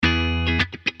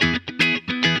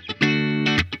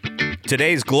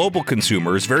Today's global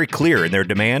consumer is very clear in their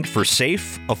demand for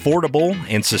safe, affordable,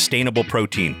 and sustainable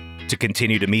protein. To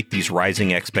continue to meet these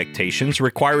rising expectations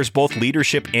requires both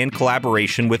leadership and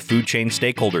collaboration with food chain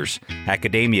stakeholders,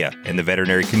 academia, and the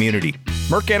veterinary community.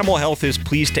 Merck Animal Health is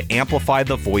pleased to amplify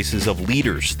the voices of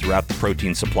leaders throughout the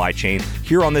protein supply chain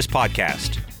here on this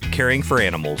podcast, Caring for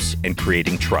Animals and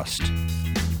Creating Trust.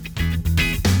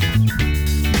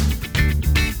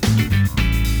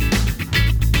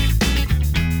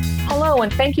 Hello,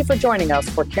 and thank you for joining us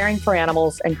for Caring for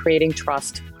Animals and Creating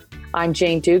Trust. I'm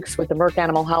Jane Dukes with the Merck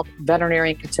Animal Health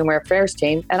Veterinary and Consumer Affairs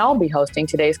team, and I'll be hosting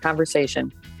today's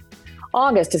conversation.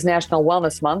 August is National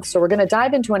Wellness Month, so we're going to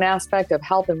dive into an aspect of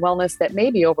health and wellness that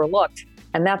may be overlooked,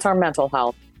 and that's our mental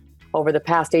health. Over the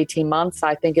past 18 months,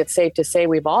 I think it's safe to say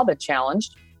we've all been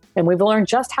challenged, and we've learned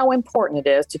just how important it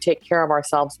is to take care of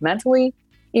ourselves mentally,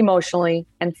 emotionally,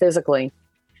 and physically.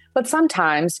 But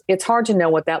sometimes it's hard to know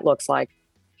what that looks like.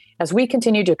 As we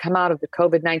continue to come out of the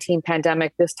COVID-19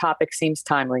 pandemic, this topic seems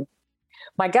timely.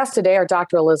 My guests today are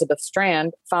Dr. Elizabeth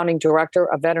Strand, Founding Director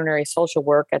of Veterinary Social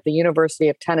Work at the University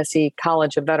of Tennessee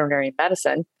College of Veterinary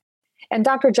Medicine, and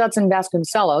Dr. Judson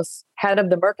Vasconcelos, Head of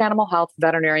the Merck Animal Health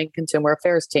Veterinary and Consumer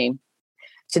Affairs team.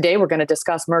 Today, we're going to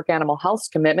discuss Merck Animal Health's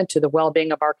commitment to the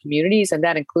well-being of our communities, and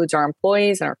that includes our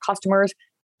employees and our customers.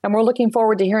 And we're looking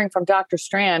forward to hearing from Dr.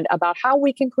 Strand about how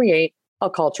we can create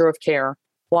a culture of care,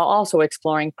 while also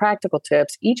exploring practical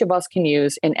tips each of us can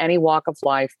use in any walk of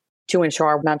life to ensure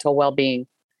our mental well-being.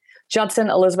 Judson,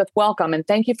 Elizabeth, welcome, and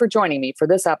thank you for joining me for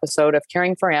this episode of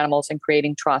Caring for Animals and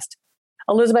Creating Trust.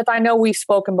 Elizabeth, I know we've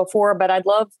spoken before, but I'd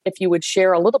love if you would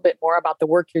share a little bit more about the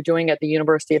work you're doing at the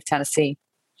University of Tennessee.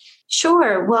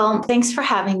 Sure. Well, thanks for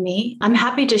having me. I'm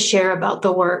happy to share about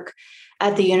the work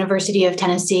at the University of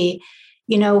Tennessee.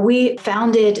 You know, we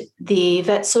founded the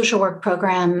Vet Social Work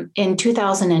program in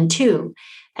 2002,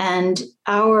 and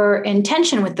our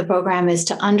intention with the program is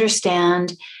to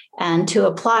understand and to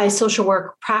apply social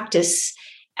work practice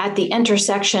at the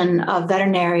intersection of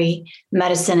veterinary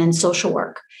medicine and social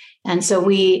work. And so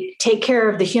we take care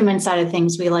of the human side of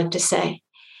things, we like to say.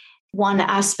 One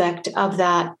aspect of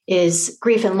that is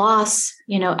grief and loss,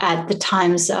 at the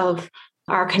times of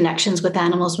our connections with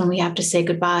animals when we have to say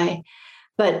goodbye,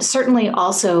 but certainly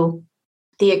also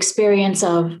the experience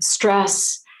of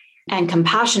stress and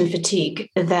compassion fatigue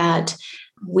that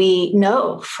we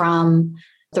know from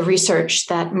the research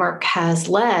that Merck has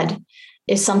led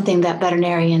is something that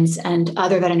veterinarians and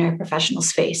other veterinary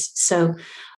professionals face. So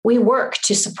we work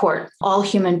to support all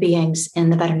human beings in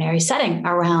the veterinary setting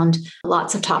around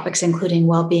lots of topics, including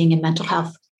well-being and mental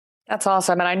health. That's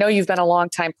awesome. And I know you've been a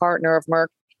longtime partner of Merck,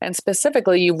 and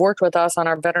specifically, you've worked with us on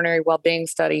our veterinary well-being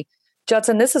study.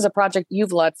 Judson, this is a project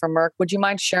you've led for Merck. Would you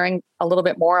mind sharing a little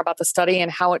bit more about the study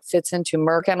and how it fits into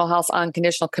Merck Animal Health's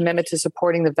unconditional commitment to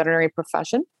supporting the veterinary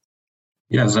profession?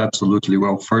 Yes, absolutely.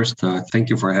 Well, first, thank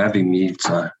you for having me. It's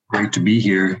great to be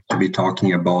here to be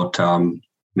talking about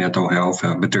mental health,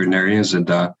 veterinarians, and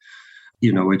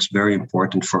it's very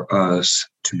important for us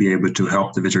to be able to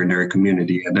help the veterinary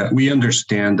community. And we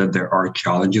understand that there are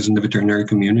challenges in the veterinary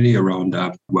community around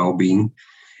well-being.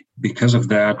 Because of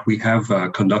that, we have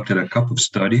conducted a couple of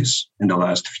studies in the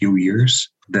last few years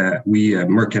that we,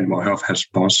 Merck Animal Health, has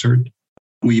sponsored.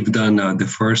 We've done the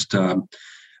first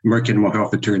Merck Animal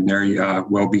Health veterinary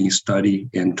well-being study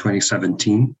in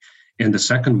 2017, and the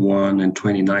second one in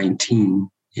 2019,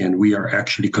 and we are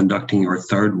actually conducting our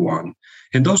third one.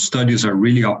 And those studies are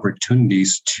really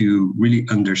opportunities to really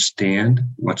understand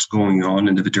what's going on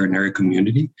in the veterinary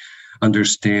community,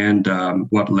 understand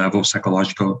what level of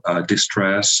psychological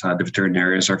distress the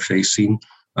veterinarians are facing,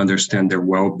 understand their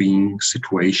well-being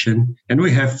situation. And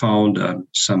we have found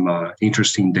some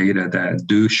interesting data that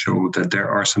do show that there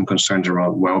are some concerns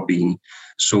around well-being.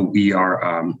 So we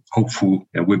are hopeful,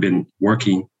 and we've been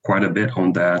working quite a bit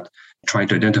on that, trying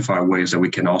to identify ways that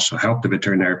we can also help the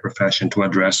veterinary profession to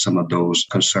address some of those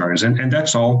concerns. And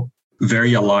that's all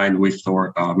very aligned with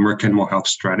our Merck Animal Health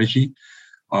strategy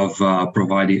of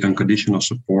providing unconditional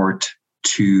support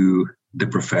to the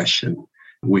profession.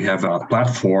 We have a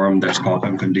platform that's called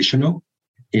Unconditional.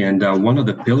 And one of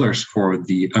the pillars for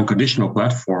the unconditional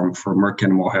platform for Merck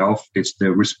Animal Health is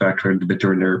the respect for the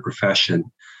veterinary profession.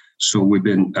 So we've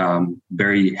been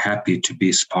very happy to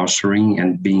be sponsoring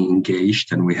and being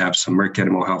engaged. And we have some Merck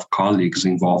Animal Health colleagues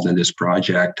involved in this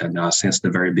project and since the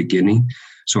very beginning.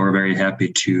 So we're very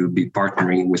happy to be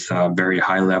partnering with very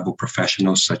high-level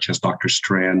professionals such as Dr.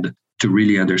 Strand to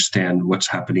really understand what's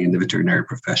happening in the veterinary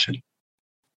profession.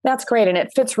 That's great. And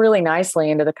it fits really nicely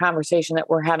into the conversation that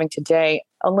we're having today.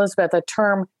 Elizabeth, a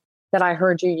term that I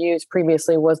heard you use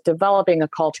previously was developing a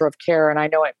culture of care. And I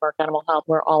know at Merck Animal Health,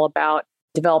 we're all about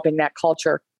developing that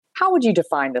culture. How would you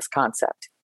define this concept?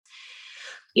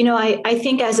 I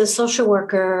think as a social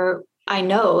worker, I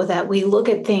know that we look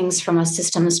at things from a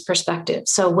systems perspective.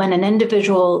 So when an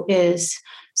individual is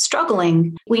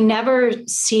struggling, we never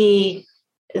see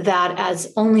that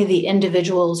as only the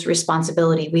individual's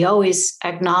responsibility. We always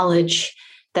acknowledge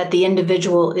that the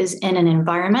individual is in an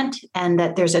environment and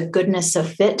that there's a goodness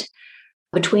of fit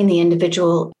between the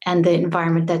individual and the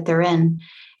environment that they're in.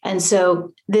 And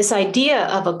so this idea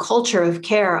of a culture of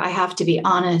care, I have to be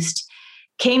honest,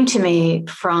 came to me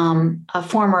from a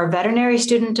former veterinary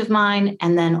student of mine,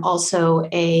 and then also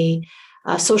a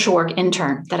social work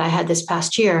intern that I had this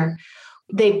past year.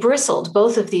 They bristled,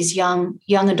 both of these young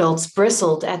adults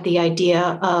bristled at the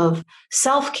idea of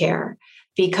self-care,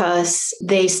 because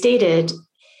they stated,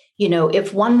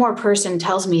 if one more person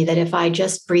tells me that if I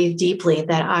just breathe deeply,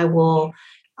 that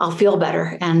I'll feel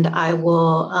better and I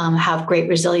will have great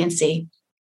resiliency.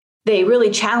 They really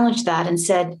challenged that and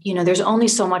said, there's only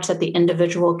so much that the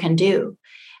individual can do,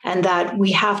 and that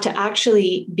we have to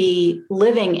actually be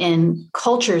living in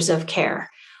cultures of care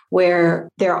where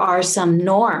there are some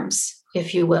norms,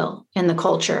 if you will, in the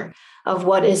culture of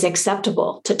what is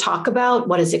acceptable to talk about,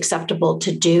 what is acceptable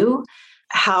to do,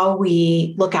 how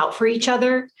we look out for each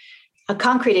other. A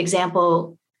concrete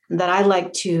example that I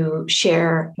like to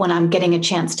share when I'm getting a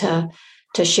chance to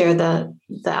share the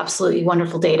absolutely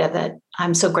wonderful data that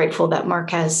I'm so grateful that Merck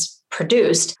has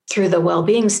produced through the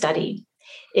well-being study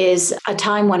is a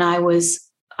time when I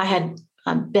had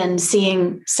been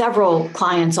seeing several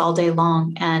clients all day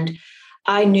long, and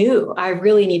I knew I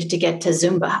really needed to get to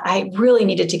Zumba. I really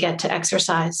needed to get to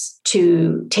exercise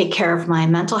to take care of my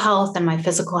mental health and my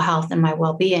physical health and my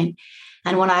well-being.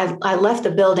 And when I left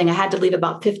the building, I had to leave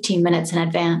about 15 minutes in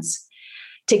advance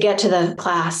to get to the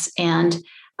class. And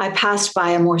I passed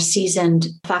by a more seasoned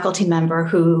faculty member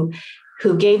who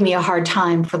gave me a hard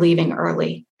time for leaving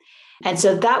early. And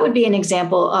so that would be an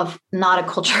example of not a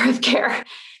culture of care,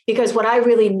 because what I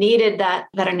really needed that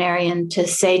veterinarian to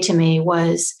say to me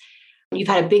was, you've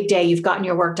had a big day, you've gotten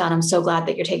your work done. I'm so glad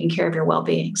that you're taking care of your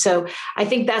well-being. So I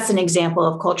think that's an example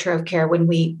of culture of care when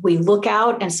we look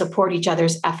out and support each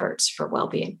other's efforts for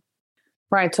well-being.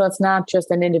 Right. So it's not just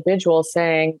an individual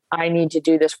saying, I need to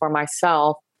do this for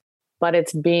myself, but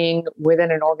it's being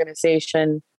within an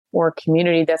organization or a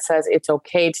community that says it's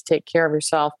okay to take care of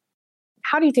yourself.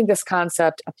 How do you think this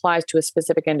concept applies to a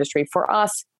specific industry? For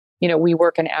us, we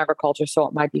work in agriculture, so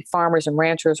it might be farmers and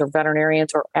ranchers or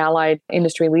veterinarians or allied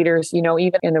industry leaders,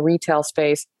 even in the retail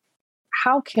space.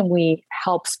 How can we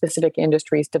help specific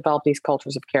industries develop these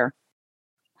cultures of care?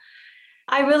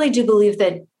 I really do believe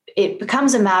that it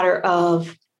becomes a matter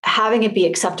of having it be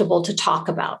acceptable to talk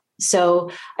about. So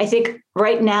I think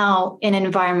right now in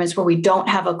environments where we don't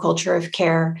have a culture of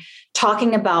care,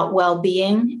 talking about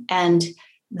well-being and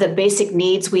the basic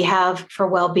needs we have for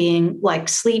well-being, like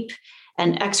sleep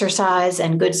and exercise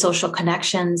and good social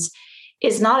connections,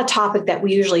 is not a topic that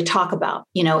we usually talk about,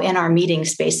 in our meeting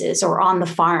spaces or on the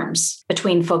farms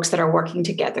between folks that are working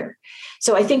together.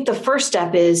 So I think the first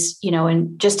step is,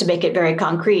 and just to make it very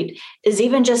concrete, is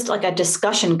even just like a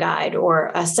discussion guide or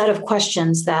a set of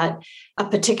questions that a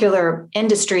particular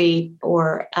industry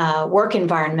or work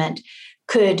environment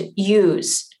could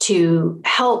use to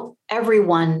help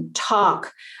everyone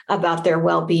talk about their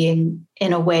well-being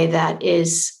in a way that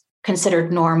is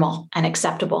considered normal and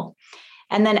acceptable.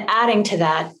 And then adding to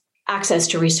that, access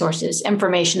to resources,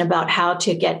 information about how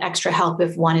to get extra help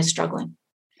if one is struggling.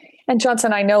 And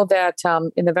Johnson, I know that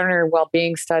in the veterinary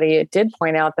well-being study, it did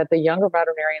point out that the younger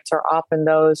veterinarians are often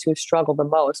those who struggle the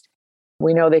most.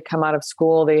 We know they come out of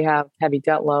school, they have heavy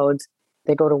debt loads,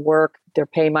 they go to work, their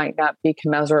pay might not be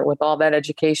commensurate with all that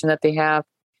education that they have.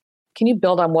 Can you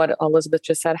build on what Elizabeth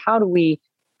just said? How do we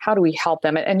help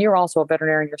them? And you're also a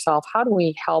veterinarian yourself. How do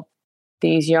we help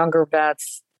these younger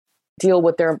vets deal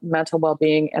with their mental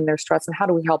well-being and their stress? And how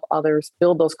do we help others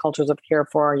build those cultures of care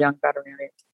for our young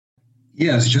veterinarians?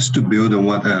 Yes, just to build on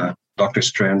what Dr.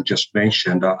 Strand just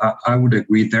mentioned, I would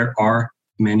agree there are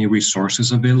many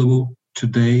resources available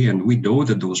today, and we know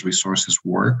that those resources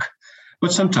work.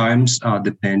 But sometimes,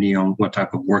 depending on what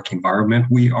type of work environment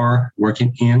we are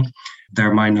working in,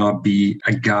 there might not be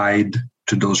a guide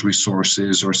to those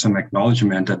resources or some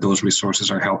acknowledgement that those resources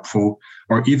are helpful,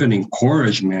 or even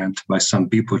encouragement by some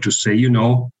people to say,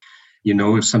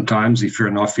 if sometimes if you're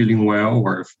not feeling well,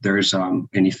 or if there's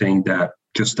anything that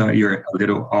just you're a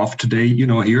little off today,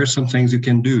 here are some things you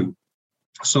can do.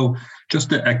 So just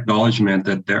the acknowledgement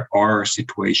that there are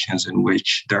situations in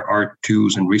which there are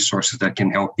tools and resources that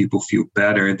can help people feel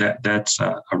better, that's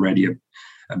already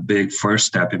a big first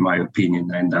step, in my opinion.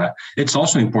 And it's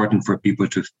also important for people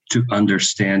to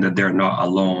understand that they're not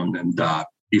alone. And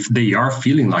if they are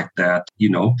feeling like that,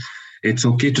 it's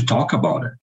okay to talk about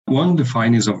it. One of the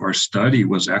findings of our study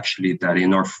was actually that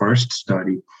in our first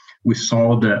study, we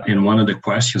saw that in one of the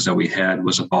questions that we had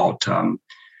was about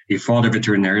if all the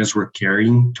veterinarians were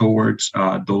caring towards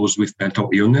those with mental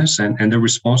illness, and the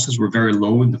responses were very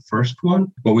low in the first one.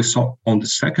 But we saw on the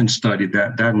second study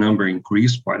that number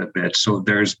increased quite a bit. So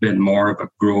there's been more of a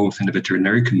growth in the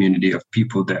veterinary community of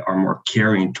people that are more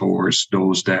caring towards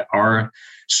those that are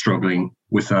struggling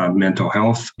with a mental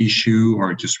health issue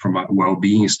or just from a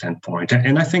well-being standpoint.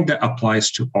 And I think that applies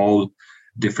to all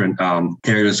different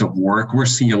areas of work. We're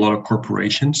seeing a lot of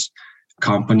corporations,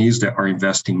 companies that are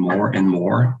investing more and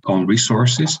more on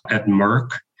resources. At Merck,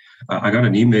 I got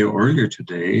an email earlier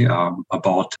today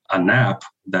about an app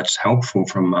that's helpful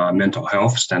from a mental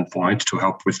health standpoint to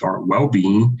help with our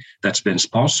well-being that's been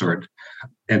sponsored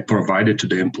and provided to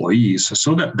the employees.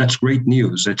 So that's great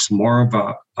news. It's more of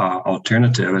a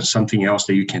alternative and something else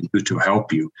that you can do to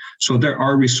help you. So there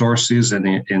are resources, and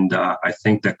I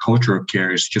think that culture of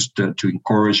care is just to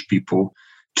encourage people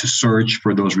to search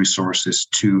for those resources,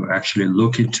 to actually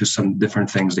look into some different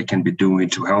things they can be doing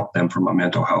to help them from a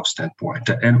mental health standpoint.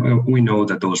 And we know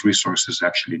that those resources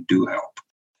actually do help.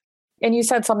 And you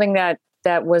said something that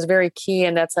was very key,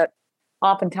 and that's that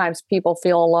oftentimes people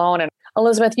feel alone. And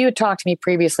Elizabeth, you had talked to me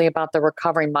previously about the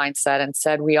recovery mindset and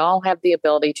said we all have the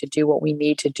ability to do what we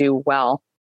need to do well.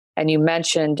 And you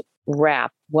mentioned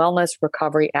WRAP, Wellness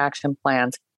Recovery Action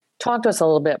Plans. Talk to us a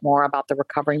little bit more about the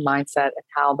recovery mindset and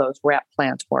how those WRAP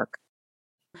plans work.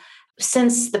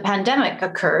 Since the pandemic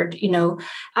occurred,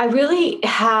 I really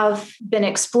have been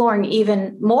exploring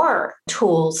even more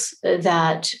tools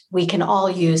that we can all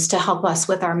use to help us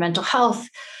with our mental health,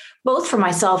 both for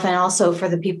myself and also for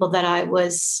the people that I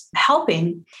was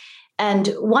helping. And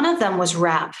one of them was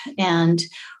WRAP. And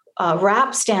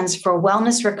WRAP stands for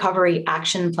Wellness Recovery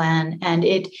Action Plan. And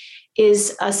it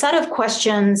is a set of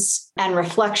questions and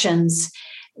reflections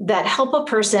that help a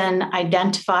person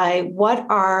identify what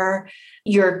are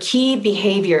your key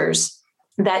behaviors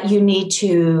that you need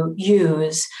to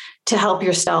use to help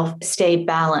yourself stay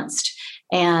balanced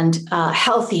and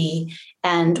healthy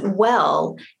and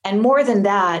well. And more than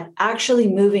that, actually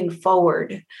moving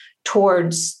forward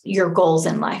towards your goals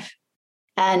in life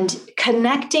and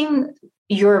connecting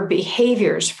your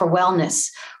behaviors for wellness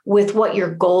with what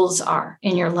your goals are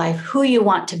in your life, who you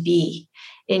want to be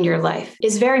in your life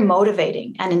is very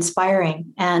motivating and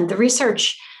inspiring. And the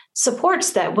research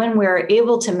supports that when we're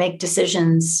able to make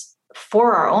decisions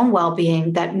for our own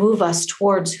well-being that move us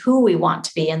towards who we want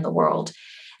to be in the world,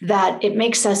 that it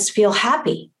makes us feel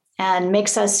happy and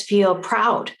makes us feel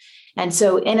proud. And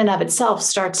so in and of itself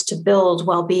starts to build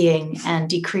well-being and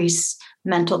decrease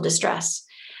mental distress.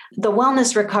 The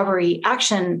Wellness Recovery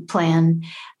Action Plan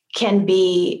can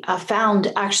be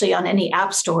found actually on any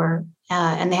app store,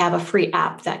 and they have a free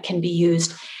app that can be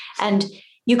used. And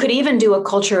you could even do a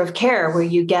culture of care where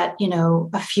you get,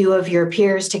 a few of your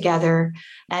peers together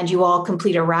and you all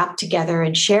complete a WRAP together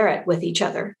and share it with each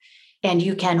other. And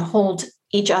you can hold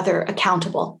each other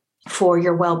accountable for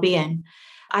your well-being.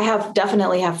 I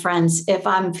definitely have friends, if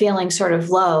I'm feeling sort of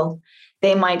low,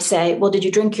 they might say, well, did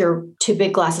you drink your 2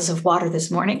 big glasses of water this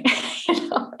morning?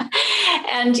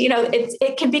 And,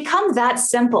 it can become that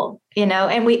simple,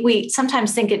 and we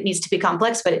sometimes think it needs to be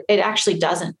complex, but it actually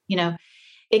doesn't.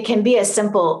 It can be as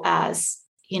simple as,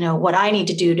 what I need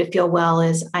to do to feel well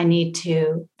is I need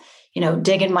to,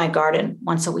 dig in my garden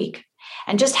once a week,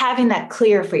 and just having that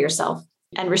clear for yourself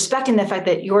and respecting the fact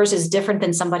that yours is different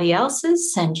than somebody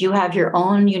else's and you have your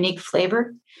own unique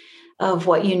flavor of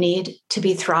what you need to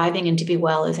be thriving and to be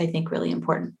well is, I think, really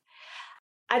important.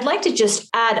 I'd like to just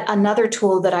add another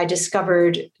tool that I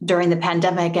discovered during the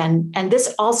pandemic, and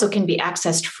this also can be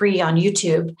accessed free on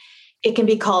YouTube. It can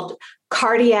be called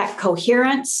cardiac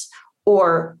coherence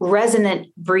or resonant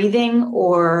breathing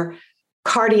or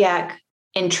cardiac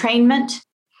entrainment.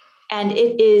 And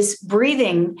it is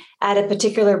breathing at a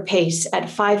particular pace at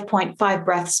 5.5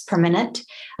 breaths per minute.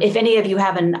 If any of you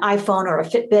have an iPhone or a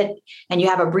Fitbit and you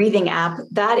have a breathing app,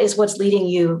 that is what's leading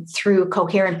you through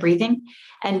coherent breathing.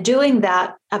 And doing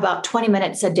that about 20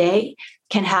 minutes a day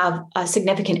can have a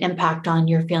significant impact on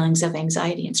your feelings of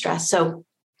anxiety and stress. So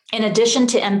in addition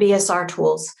to MBSR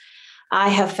tools, I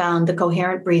have found the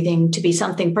coherent breathing to be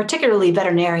something particularly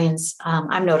veterinarians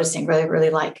I'm noticing really, really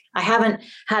like. I haven't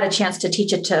had a chance to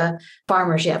teach it to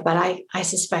farmers yet, but I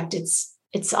suspect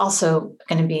it's also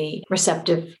going to be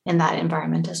receptive in that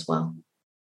environment as well.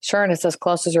 Sure, and it's as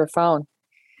close as your phone.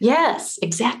 Yes,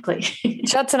 exactly.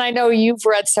 Judson, I know you've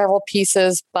read several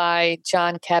pieces by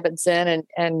Jon Kabat-Zinn,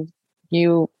 and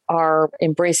you are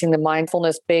embracing the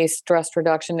mindfulness-based stress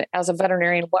reduction. As a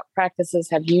veterinarian, what practices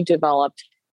have you developed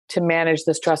to manage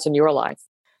the stress in your life?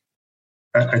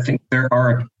 I think there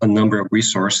are a number of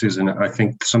resources, and I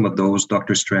think some of those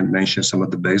Dr. Strand mentioned, some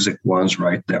of the basic ones,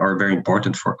 right, that are very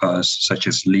important for us, such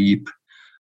as sleep,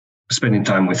 spending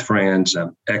time with friends,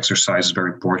 exercise is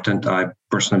very important. I've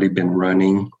personally been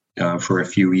running for a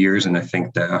few years, and I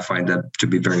think that I find that to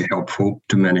be very helpful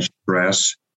to manage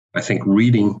stress. I think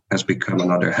reading has become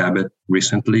another habit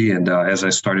recently, and as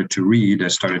I started to read, I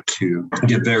started to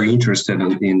get very interested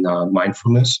in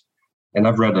mindfulness, and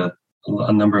I've read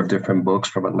a number of different books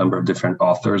from a number of different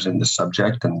authors in the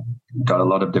subject and got a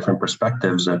lot of different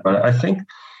perspectives. But I think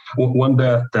one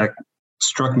that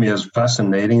struck me as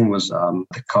fascinating was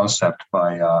the concept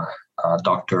by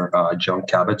Dr. Jon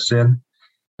Kabat-Zinn.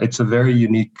 It's a very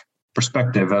unique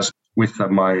perspective, as with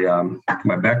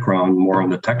my background more on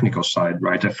the technical side,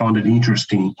 right? I found it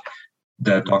interesting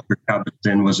that Dr.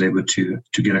 Kabat-Zinn was able to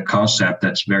get a concept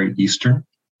that's very Eastern,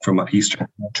 from an Eastern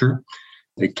culture.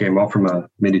 It came out from a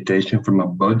meditation, from a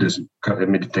Buddhist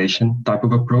meditation type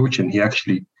of approach, and he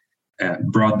actually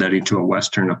brought that into a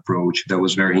Western approach that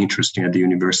was very interesting at the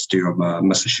University of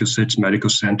Massachusetts Medical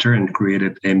Center, and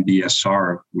created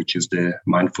MBSR, which is the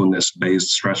mindfulness-based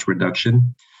stress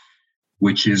reduction,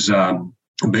 which is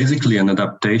basically an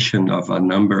adaptation of a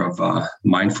number of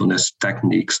mindfulness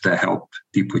techniques that help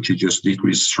people to just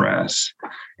decrease stress.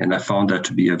 And I found that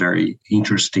to be a very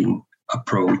interesting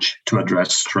approach to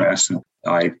address stress.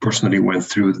 I personally went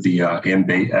through the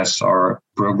MBSR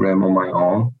program on my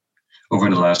own over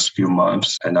the last few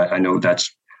months. And I know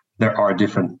there are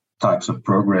different types of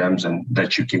programs and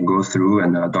that you can go through.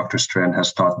 And Dr. Strand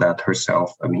has taught that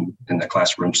herself. I mean, in the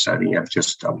classroom setting, I've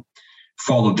just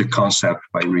followed the concept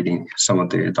by reading some of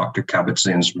the Dr.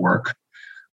 Kabat-Zinn's work.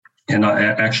 And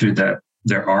actually that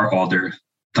there are other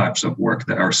types of work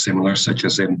that are similar, such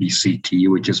as MBCT,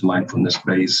 which is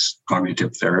mindfulness-based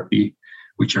cognitive therapy,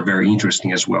 which are very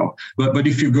interesting as well. But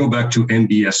if you go back to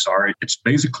MBSR, it's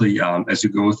basically, as you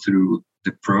go through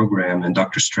the program, and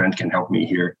Dr. Strand can help me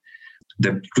here,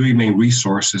 the three main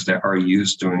resources that are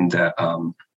used during the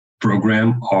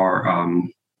program are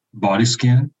body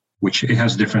scan, which it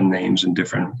has different names and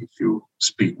different, if you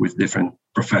speak with different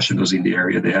professionals in the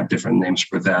area, they have different names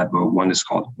for that, but one is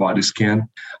called body scan.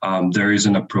 There is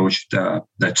an approach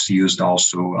that's used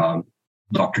also.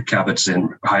 Dr. Kabat-Zinn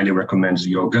highly recommends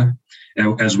yoga.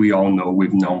 As we all know,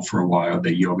 we've known for a while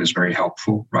that yoga is very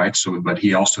helpful, right? So, but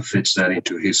he also fits that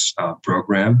into his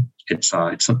program. It's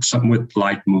something with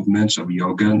light movements of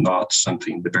yoga, not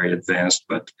something very advanced,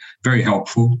 but very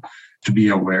helpful to be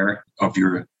aware of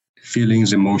your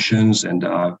feelings, emotions, and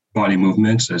body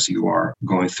movements as you are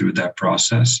going through that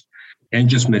process. And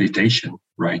just meditation,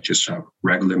 right? Just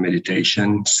regular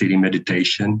meditation, sitting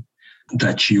meditation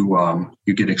that you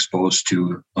get exposed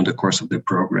to on the course of the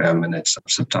program. And it's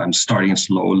sometimes starting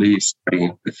slowly,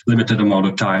 starting with limited amount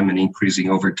of time and increasing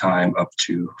over time up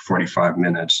to 45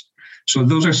 minutes. So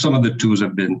those are some of the tools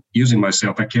I've been using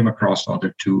myself. I came across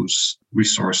other tools,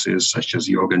 resources such as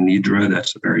Yoga Nidra.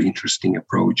 That's a very interesting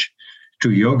approach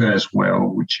to yoga as well,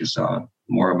 which is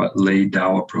more of a laid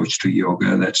down approach to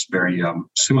yoga that's very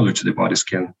similar to the body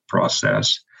scan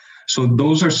process. So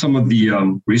those are some of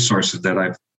the resources that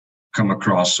I've come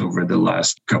across over the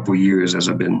last couple of years as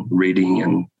I've been reading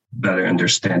and better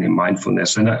understanding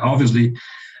mindfulness. And obviously,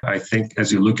 I think as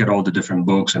you look at all the different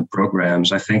books and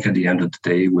programs, I think at the end of the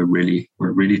day, we're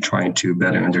really trying to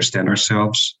better understand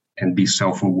ourselves and be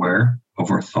self-aware of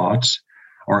our thoughts,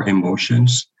 our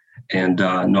emotions, and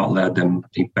not let them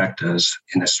impact us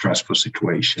in a stressful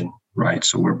situation, right?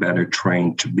 So we're better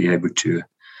trained to be able to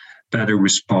better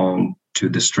respond to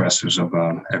the stressors of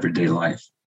everyday life.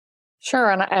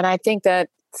 Sure. And I think that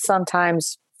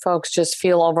sometimes folks just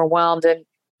feel overwhelmed,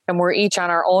 and we're each on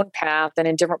our own path and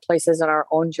in different places in our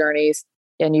own journeys.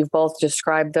 And you've both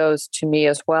described those to me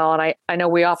as well. And I know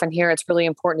we often hear it's really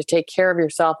important to take care of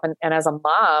yourself. And as a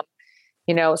mom,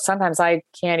 sometimes I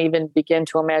can't even begin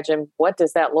to imagine what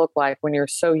does that look like when you're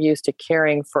so used to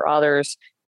caring for others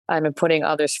and putting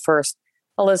others first.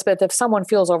 Elizabeth, if someone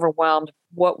feels overwhelmed,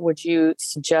 what would you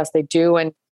suggest they do?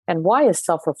 And why is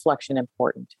self-reflection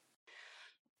important?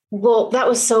 Well, that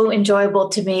was so enjoyable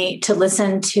to me to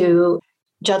listen to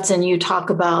Judson, you talk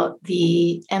about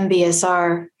the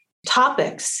MBSR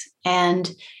topics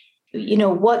and,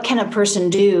 what can a person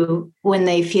do when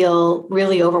they feel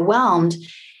really overwhelmed?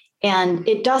 And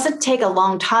it doesn't take a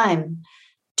long time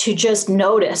to just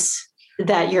notice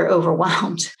that you're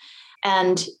overwhelmed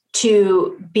and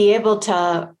to be able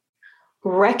to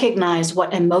recognize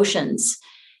what emotions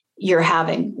you're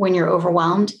having when you're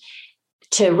overwhelmed,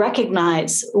 to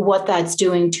recognize what that's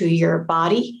doing to your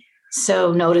body.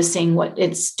 So noticing what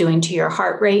it's doing to your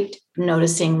heart rate,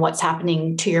 noticing what's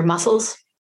happening to your muscles.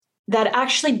 That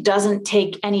actually doesn't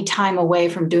take any time away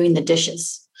from doing the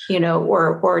dishes,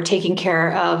 or taking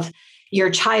care of your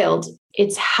child.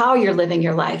 It's how you're living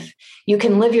your life. You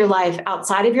can live your life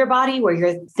outside of your body where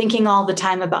you're thinking all the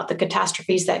time about the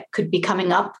catastrophes that could be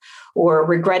coming up or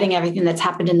regretting everything that's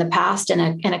happened in the past in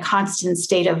a constant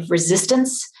state of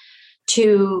resistance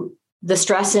to the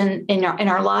stress in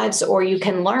our lives. Or you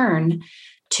can learn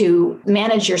to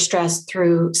manage your stress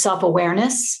through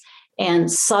self-awareness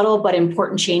and subtle but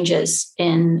important changes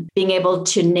in being able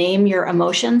to name your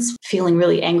emotions, feeling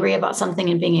really angry about something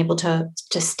and being able to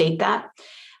state that,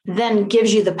 then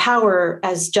gives you the power,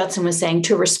 as Judson was saying,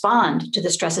 to respond to the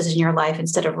stresses in your life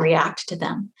instead of react to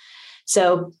them.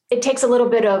 So it takes a little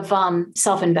bit of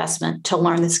self-investment to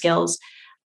learn the skills.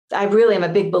 I really am a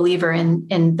big believer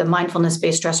in the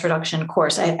mindfulness-based stress reduction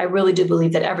course. I really do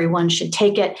believe that everyone should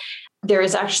take it. There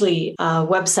is actually a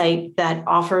website that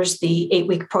offers the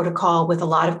 8-week protocol with a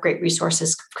lot of great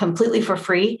resources completely for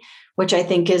free, which I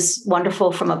think is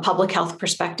wonderful from a public health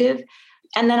perspective.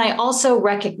 And then I also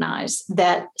recognize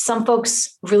that some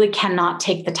folks really cannot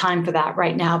take the time for that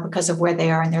right now because of where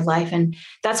they are in their life. And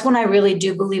that's when I really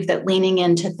do believe that leaning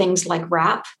into things like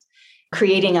WRAP,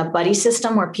 creating a buddy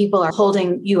system where people are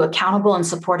holding you accountable and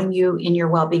supporting you in your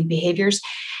well-being behaviors.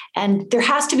 And there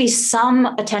has to be some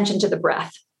attention to the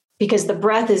breath, because the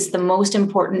breath is the most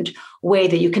important way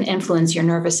that you can influence your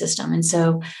nervous system. And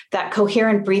so that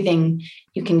coherent breathing,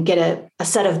 you can get a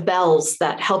set of bells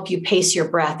that help you pace your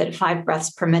breath at 5 breaths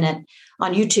per minute.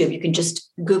 On YouTube, you can just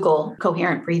Google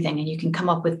coherent breathing and you can come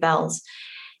up with bells.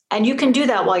 And you can do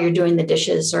that while you're doing the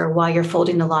dishes or while you're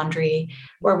folding the laundry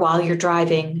or while you're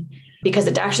driving, because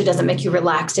it actually doesn't make you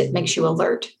relaxed. It makes you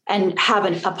alert and have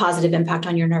a positive impact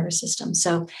on your nervous system.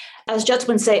 So as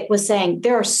Judson was saying,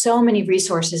 there are so many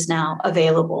resources now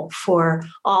available for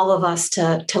all of us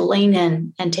to lean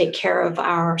in and take care of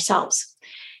ourselves.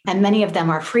 And many of them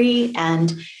are free.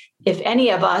 And if any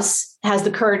of us has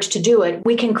the courage to do it,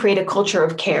 we can create a culture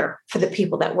of care for the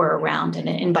people that we're around and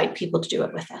invite people to do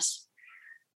it with us.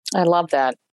 I love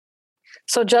that.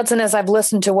 So Judson, as I've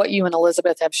listened to what you and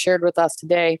Elizabeth have shared with us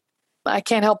today, I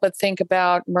can't help but think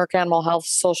about Merck Animal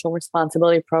Health's social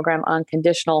responsibility program,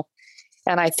 Unconditional.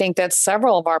 And I think that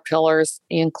several of our pillars,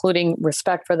 including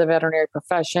respect for the veterinary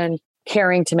profession,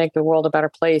 caring to make the world a better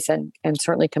place, and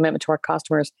certainly commitment to our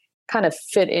customers, kind of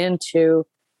fit into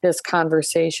this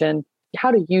conversation. How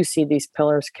do you see these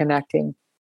pillars connecting?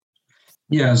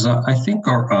 Yes, I think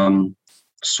our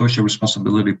social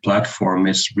responsibility platform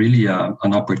is really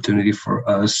an opportunity for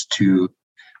us to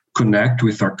connect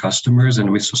with our customers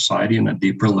and with society on a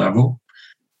deeper level,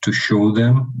 to show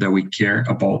them that we care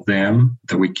about them,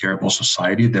 that we care about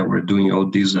society, that we're doing all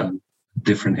these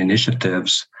different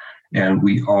initiatives. And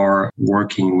we are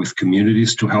working with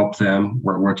communities to help them.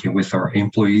 We're working with our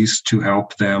employees to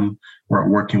help them. We're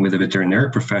working with the veterinary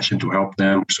profession to help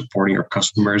them, supporting our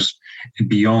customers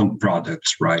beyond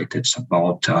products, right? It's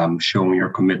about showing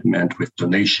your commitment with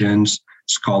donations,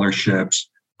 scholarships,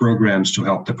 programs to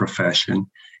help the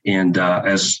profession. And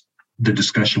as the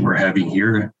discussion we're having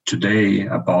here today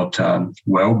about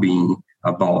well-being,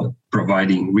 about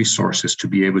providing resources to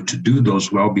be able to do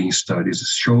those well-being studies,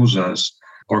 shows us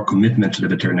our commitment to the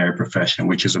veterinary profession,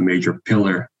 which is a major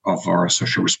pillar of our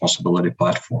social responsibility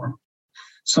platform.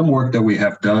 Some work that we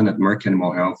have done at Merck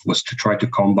Animal Health was to try to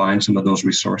combine some of those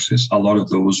resources. A lot of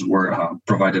those were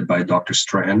provided by Dr.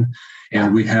 Strand,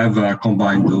 and we have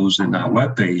combined those in a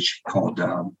webpage called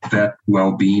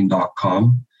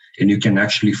vetwellbeing.com. And you can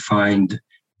actually find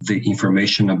the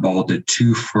information about the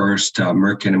 2 first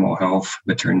Merck Animal Health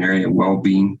veterinary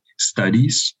well-being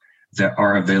studies that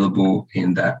are available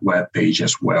in that webpage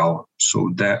as well.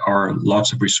 So there are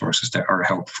lots of resources that are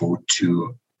helpful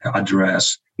to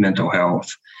address mental health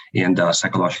and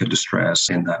psychological distress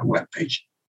in that webpage.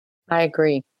 I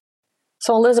agree.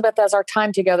 So Elizabeth, as our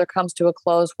time together comes to a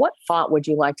close, what thought would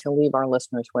you like to leave our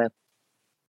listeners with?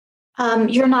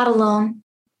 You're not alone.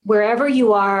 Wherever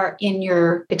you are in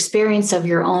your experience of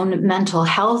your own mental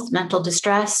health, mental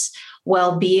distress,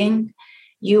 well-being,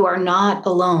 you are not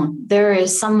alone. There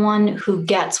is someone who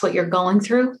gets what you're going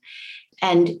through,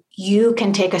 and you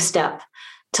can take a step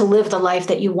to live the life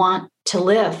that you want to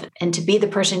live and to be the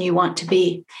person you want to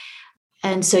be.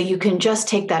 And so you can just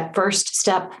take that first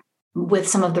step with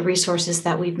some of the resources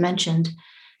that we've mentioned.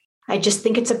 I just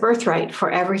think it's a birthright for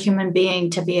every human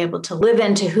being to be able to live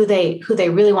into who they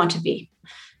really want to be.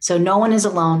 So no one is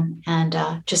alone, and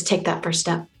just take that first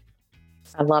step.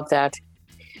 I love that.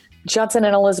 Judson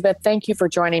and Elizabeth, thank you for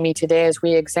joining me today as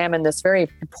we examine this very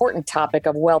important topic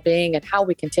of well-being and how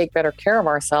we can take better care of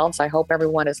ourselves. I hope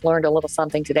everyone has learned a little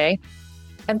something today.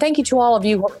 And thank you to all of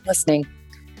you who are listening.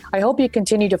 I hope you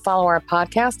continue to follow our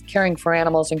podcast, Caring for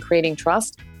Animals and Creating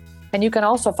Trust. And you can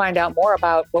also find out more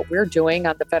about what we're doing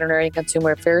on the Veterinary and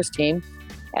Consumer Affairs team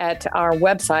at our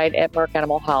website at Merck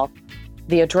Animal Health.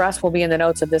 The address will be in the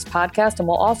notes of this podcast, and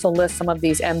we'll also list some of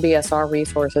these MBSR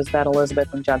resources that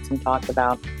Elizabeth and Judson talked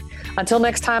about. Until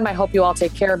next time, I hope you all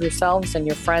take care of yourselves and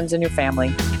your friends and your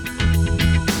family.